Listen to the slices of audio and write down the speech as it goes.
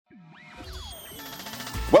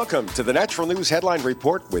Welcome to the Natural News Headline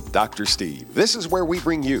Report with Dr. Steve. This is where we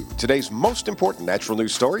bring you today's most important natural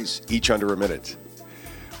news stories, each under a minute.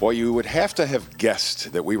 Well, you would have to have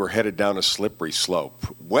guessed that we were headed down a slippery slope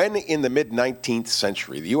when, in the mid-19th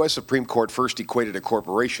century, the U.S. Supreme Court first equated a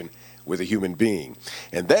corporation with a human being.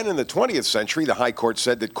 And then in the 20th century, the High Court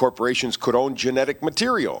said that corporations could own genetic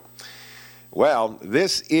material. Well,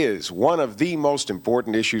 this is one of the most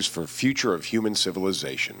important issues for the future of human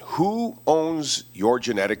civilization. Who owns your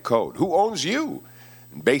genetic code? Who owns you?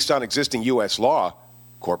 Based on existing U.S. law,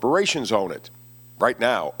 corporations own it. Right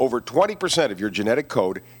now, over 20% of your genetic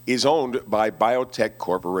code is owned by biotech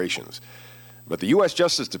corporations. But the U.S.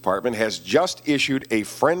 Justice Department has just issued a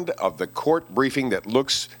friend of the court briefing that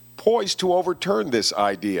looks poised to overturn this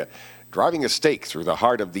idea, driving a stake through the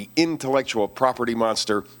heart of the intellectual property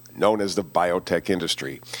monster known as the biotech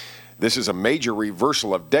industry. This is a major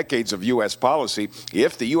reversal of decades of U.S. policy.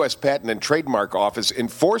 If the U.S. Patent and Trademark Office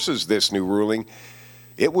enforces this new ruling,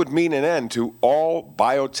 it would mean an end to all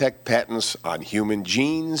biotech patents on human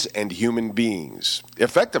genes and human beings.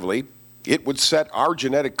 Effectively, it would set our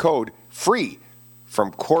genetic code free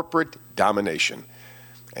from corporate domination.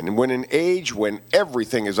 And in an age when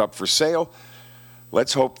everything is up for sale,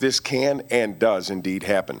 let's hope this can and does indeed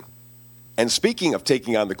happen. And speaking of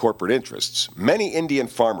taking on the corporate interests, many Indian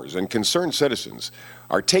farmers and concerned citizens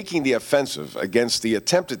are taking the offensive against the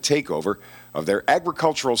attempted takeover of their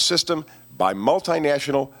agricultural system by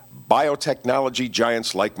multinational biotechnology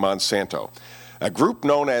giants like Monsanto. A group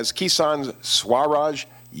known as Kisan Swaraj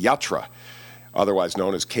Yatra, otherwise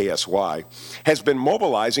known as KSY, has been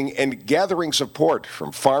mobilizing and gathering support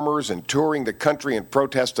from farmers and touring the country in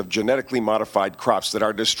protest of genetically modified crops that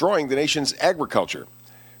are destroying the nation's agriculture.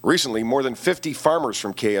 Recently, more than 50 farmers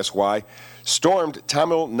from KSY stormed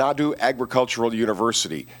Tamil Nadu Agricultural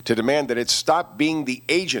University to demand that it stop being the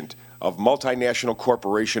agent of multinational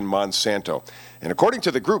corporation Monsanto. And according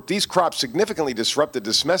to the group, these crops significantly disrupt the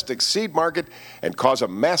domestic seed market and cause a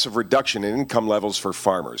massive reduction in income levels for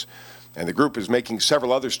farmers. And the group is making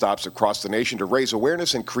several other stops across the nation to raise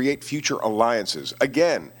awareness and create future alliances.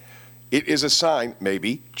 Again, it is a sign,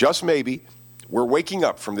 maybe, just maybe, we're waking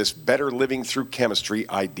up from this better living through chemistry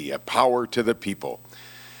idea. Power to the people.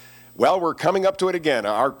 Well, we're coming up to it again.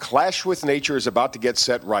 Our clash with nature is about to get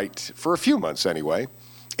set right, for a few months anyway.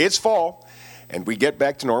 It's fall, and we get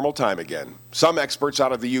back to normal time again. Some experts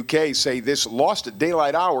out of the UK say this lost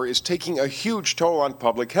daylight hour is taking a huge toll on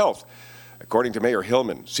public health. According to Mayor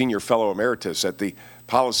Hillman, Senior Fellow Emeritus at the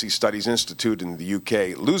Policy Studies Institute in the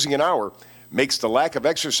UK, losing an hour makes the lack of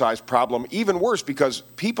exercise problem even worse because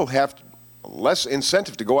people have less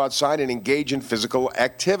incentive to go outside and engage in physical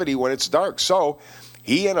activity when it's dark. So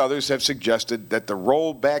he and others have suggested that the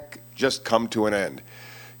rollback just come to an end.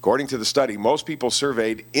 According to the study, most people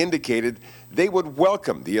surveyed indicated they would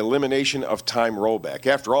welcome the elimination of time rollback.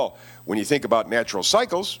 After all, when you think about natural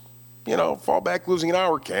cycles, fall back losing an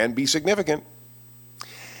hour can be significant.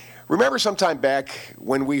 Remember some time back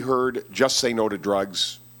when we heard just say no to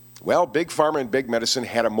drugs? Well, Big Pharma and Big Medicine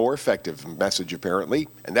had a more effective message, apparently,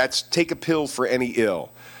 and that's take a pill for any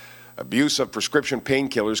ill. Abuse of prescription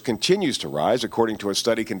painkillers continues to rise, according to a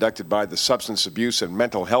study conducted by the Substance Abuse and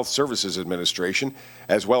Mental Health Services Administration,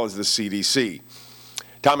 as well as the CDC.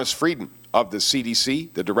 Thomas Frieden of the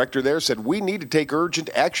CDC, the director there, said we need to take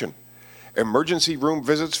urgent action. Emergency room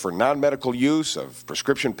visits for non-medical use of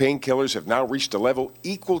prescription painkillers have now reached a level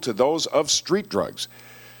equal to those of street drugs.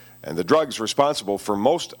 And the drugs responsible for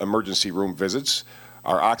most emergency room visits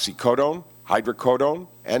are oxycodone, hydrocodone,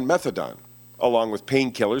 and methadone, along with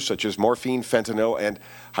painkillers such as morphine, fentanyl, and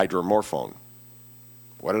hydromorphone.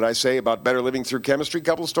 What did I say about better living through chemistry a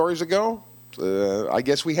couple of stories ago? I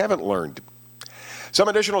guess we haven't learned. Some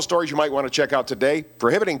additional stories you might want to check out today.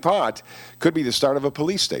 Prohibiting pot could be the start of a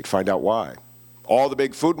police state. Find out why. All the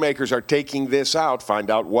big food makers are taking this out.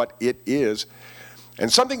 Find out what it is.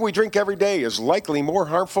 And something we drink every day is likely more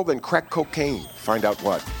harmful than crack cocaine. Find out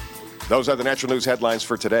what. Those are the Natural News headlines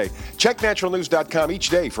for today. Check naturalnews.com each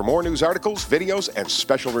day for more news articles, videos, and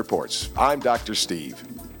special reports. I'm Dr. Steve.